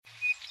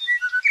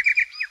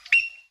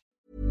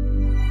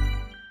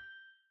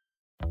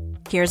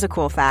Here's a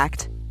cool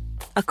fact.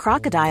 A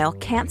crocodile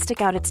can't stick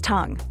out its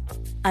tongue.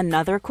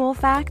 Another cool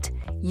fact,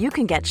 you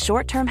can get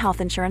short-term health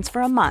insurance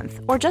for a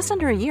month or just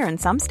under a year in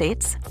some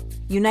states.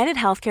 United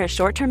Healthcare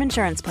short-term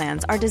insurance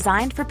plans are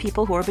designed for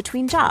people who are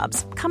between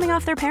jobs, coming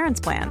off their parents'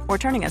 plan, or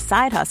turning a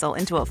side hustle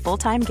into a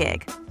full-time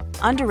gig.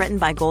 Underwritten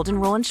by Golden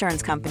Rule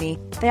Insurance Company,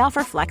 they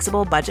offer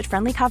flexible,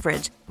 budget-friendly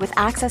coverage with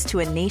access to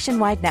a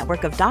nationwide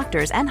network of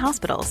doctors and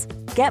hospitals.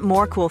 Get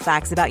more cool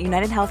facts about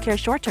United Healthcare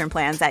short-term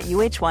plans at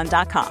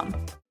uh1.com.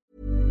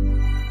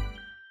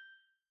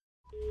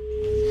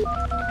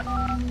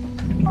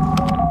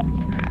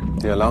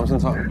 Det er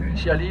alarmcentralen.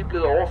 Jeg er lige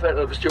blevet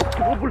overfaldet og stjålet.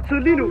 Du er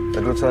politiet lige nu.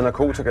 Er du taget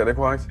narkotika, er det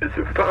korrekt?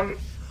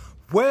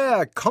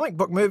 Where comic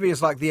book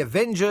movies like The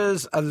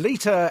Avengers,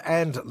 Alita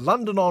and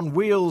London on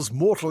Wheels'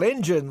 Mortal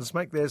Engines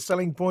make their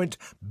selling point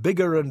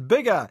bigger and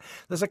bigger,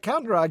 there's a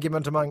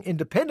counter-argument among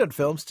independent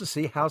films to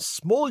see how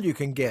small you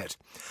can get.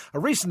 A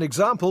recent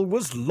example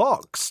was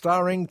Locke,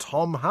 starring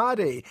Tom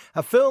Hardy,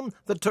 a film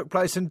that took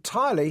place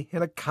entirely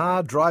in a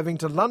car driving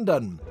to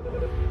London.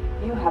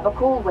 You have a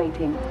call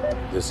waiting.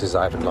 This is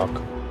Ivan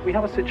Locke. We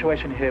have a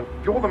situation here.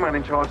 You're the man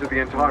in charge of the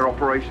entire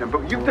operation,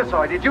 but you've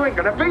decided you ain't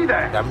going to be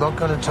there. I'm not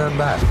going to turn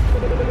back.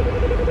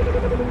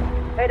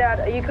 Hey, Dad,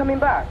 are you coming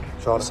back?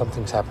 Sean,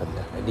 something's happened.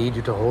 I need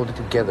you to hold it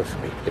together for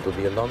me. It will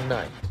be a long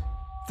night.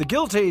 The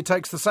Guilty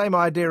takes the same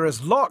idea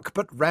as Locke,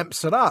 but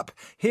ramps it up.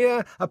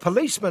 Here, a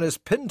policeman is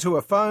pinned to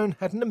a phone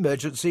at an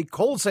emergency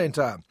call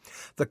centre.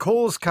 The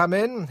calls come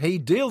in, he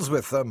deals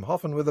with them,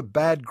 often with a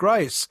bad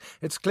grace.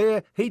 It's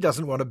clear he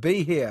doesn't want to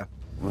be here.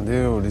 Men det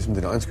er jo ligesom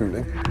din egen skyld,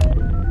 ikke?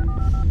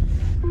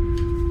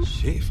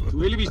 Chef, du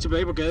er heldigvis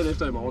tilbage på gaden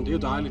efter i morgen. Det er jo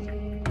dejligt.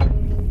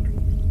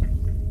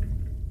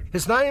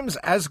 His name's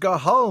Asger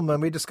Holm,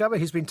 and we discover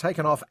he's been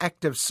taken off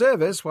active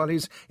service while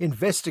he's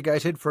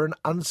investigated for an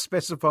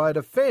unspecified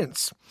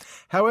offence.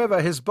 However,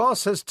 his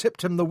boss has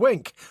tipped him the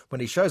wink.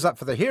 When he shows up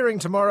for the hearing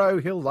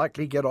tomorrow, he'll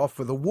likely get off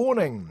with a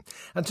warning.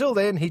 Until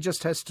then, he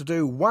just has to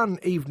do one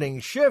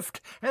evening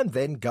shift and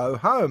then go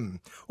home.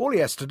 All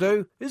he has to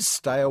do is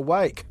stay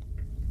awake.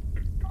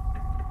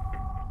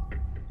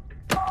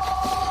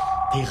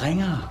 Det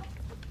ringer.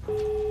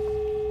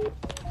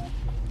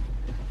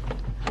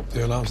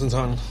 Det er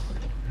alarmcentralen.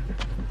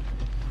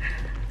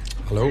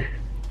 Hallo?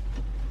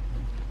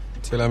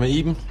 Taler jeg med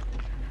Iben?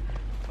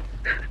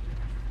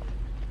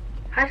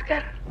 Hej,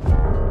 skat.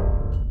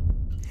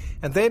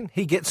 And then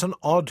he gets an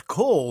odd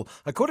call.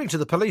 According to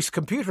the police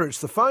computer,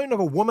 it's the phone of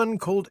a woman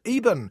called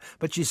Eben,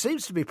 but she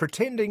seems to be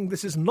pretending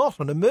this is not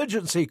an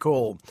emergency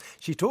call.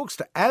 She talks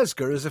to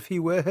Asger as if he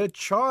were her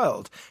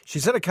child.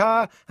 She's in a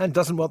car and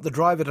doesn't want the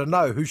driver to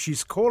know who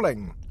she's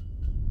calling.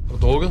 Har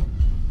du drukket?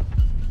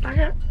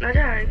 Nej, det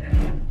har jeg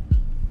ikke.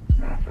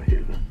 Ja, for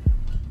helvede.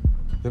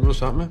 Hvem er du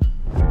sammen med?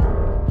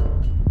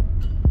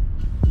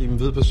 Iben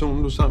ved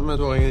personen, du er sammen med,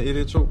 du har ringet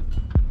 112?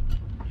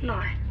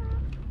 Nej.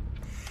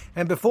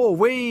 And before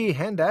we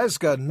and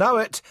Asger know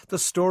it, the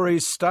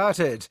story's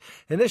started.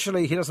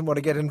 Initially, he doesn't want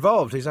to get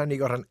involved. He's only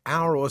got an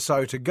hour or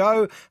so to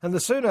go, and the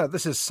sooner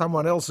this is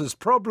someone else's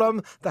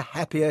problem, the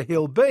happier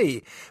he'll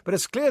be. But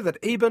it's clear that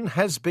Eben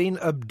has been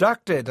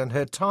abducted, and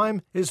her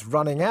time is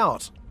running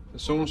out.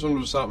 Personen, som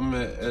du er sammen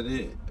med,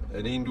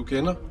 er det en, du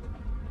kender?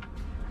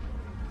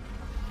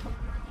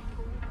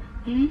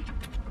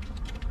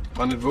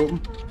 Har han et våben?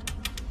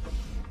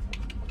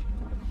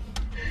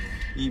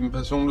 Iben,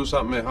 personen, du er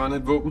sammen med, har han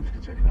et våben?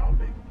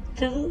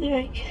 Det ved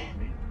jeg ikke.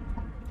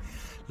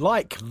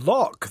 Like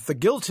Locke, The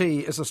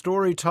Guilty is a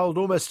story told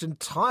almost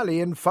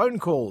entirely in phone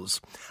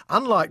calls.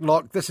 Unlike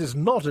Locke, this is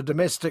not a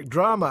domestic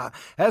drama.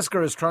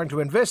 Asger is trying to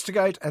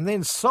investigate and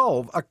then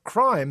solve a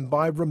crime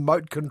by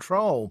remote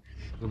control.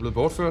 Er du blevet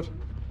bortført?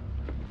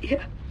 Ja.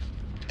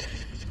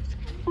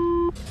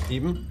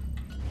 Iben?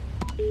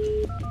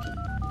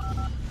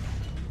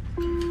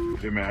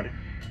 Hvem er det?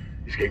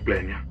 I skal ikke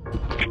blande jer.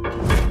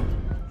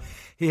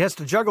 He has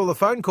to juggle the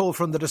phone call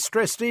from the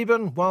distressed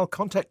Eben while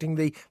contacting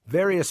the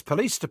various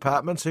police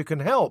departments who can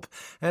help.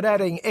 And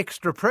adding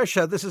extra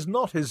pressure, this is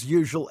not his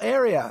usual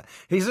area.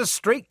 He's a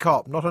street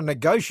cop, not a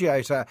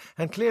negotiator,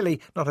 and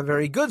clearly not a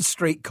very good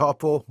street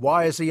cop, or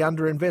why is he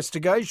under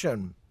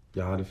investigation?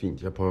 Jeg har det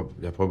fint. Jeg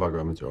prøver bare at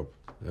gøre mit job.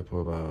 Jeg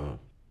prøver bare...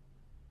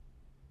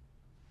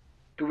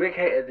 Du vil ikke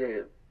have,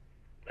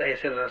 at jeg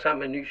sætter dig sammen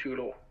med en ny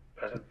psykolog?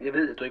 Altså, jeg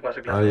ved, at du ikke var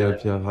så glad. Nej,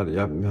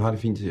 jeg har det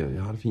fint, siger jeg.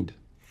 Jeg har det fint.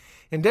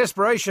 In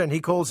desperation, he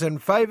calls in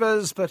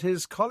favours, but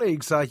his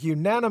colleagues are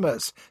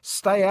unanimous.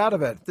 Stay out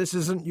of it. This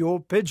isn't your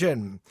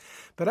pigeon.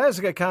 But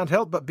Asger can't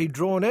help but be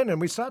drawn in,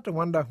 and we start to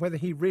wonder whether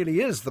he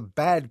really is the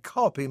bad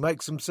cop he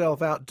makes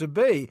himself out to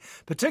be,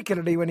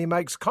 particularly when he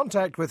makes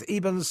contact with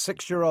Eben's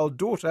 6-year-old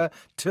daughter,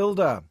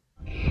 Tilda.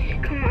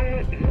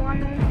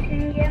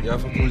 Jeg er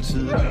fra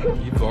politiet.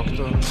 Vi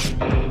vogter.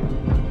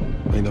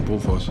 En, der har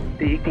brug for os.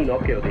 Det er ikke din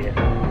opgave, det her.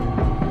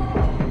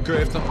 Kør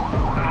efter.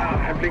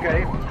 Han blikker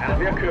af. Han er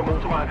ved at køre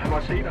motorvejen. Han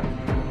må se dig.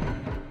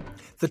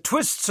 The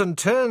twists and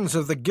turns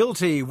of The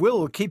Guilty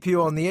will keep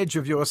you on the edge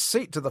of your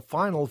seat to the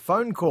final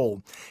phone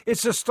call.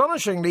 It's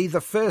astonishingly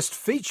the first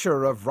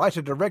feature of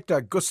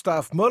writer-director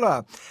Gustav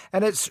Müller,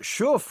 and its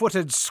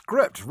sure-footed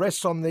script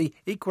rests on the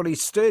equally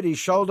sturdy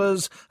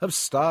shoulders of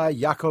star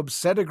Jakob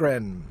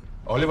Sættergren.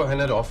 Oliver, han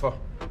er et offer.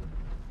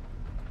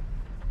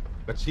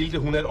 Mathilde,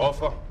 hun er et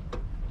offer.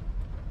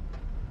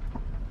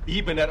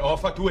 Iben er et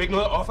offer. Du er ikke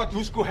noget offer.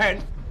 Du skulle have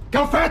en...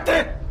 Kan du fatte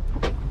det?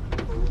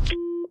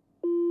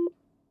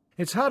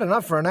 It's hard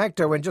enough for an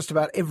actor when just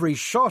about every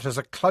shot is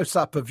a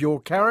close-up of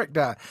your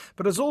character,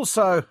 but it's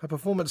also a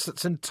performance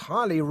that's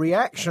entirely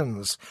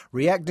reactions,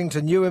 reacting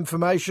to new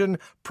information,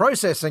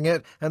 processing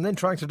it, and then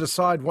trying to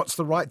decide what's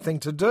the right thing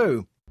to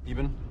do.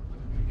 Iben?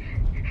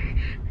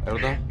 Er du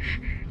der?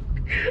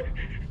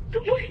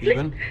 Du må ikke...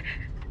 Iben?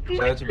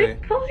 Så er jeg tilbage.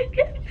 Gå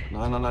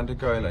igen. Nej, det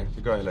gør jeg heller ikke.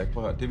 Det gør jeg heller ikke.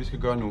 Prøv at høre. Det vi skal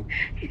gøre nu.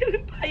 Jeg vil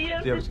bare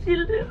hjem med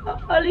Silde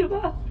og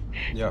Oliver.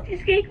 Ja.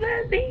 De skal ikke være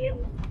alene.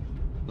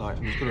 Nej,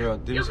 nu skal du høre.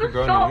 Det vi skal Jeg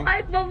gøre nu, forstår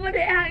ikke, hvorfor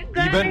det er, han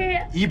gør det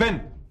her. Iben!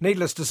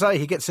 Needless to say,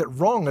 he gets it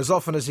wrong as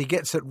often as he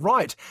gets it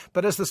right.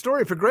 But as the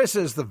story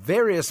progresses, the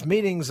various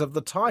meanings of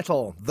the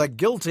title, The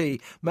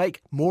Guilty, make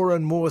more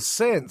and more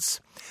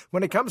sense.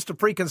 When it comes to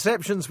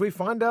preconceptions, we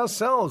find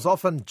ourselves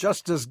often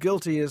just as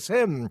guilty as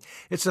him.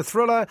 It's a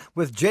thriller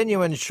with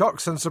genuine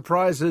shocks and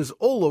surprises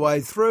all the way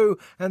through,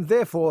 and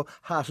therefore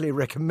heartily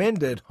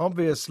recommended,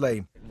 obviously.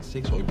 En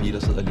 6-årig pige, der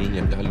sidder alene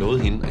hjemme. Jeg har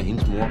lovet hende, at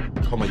hendes mor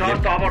kommer hjem.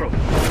 Så stopper du.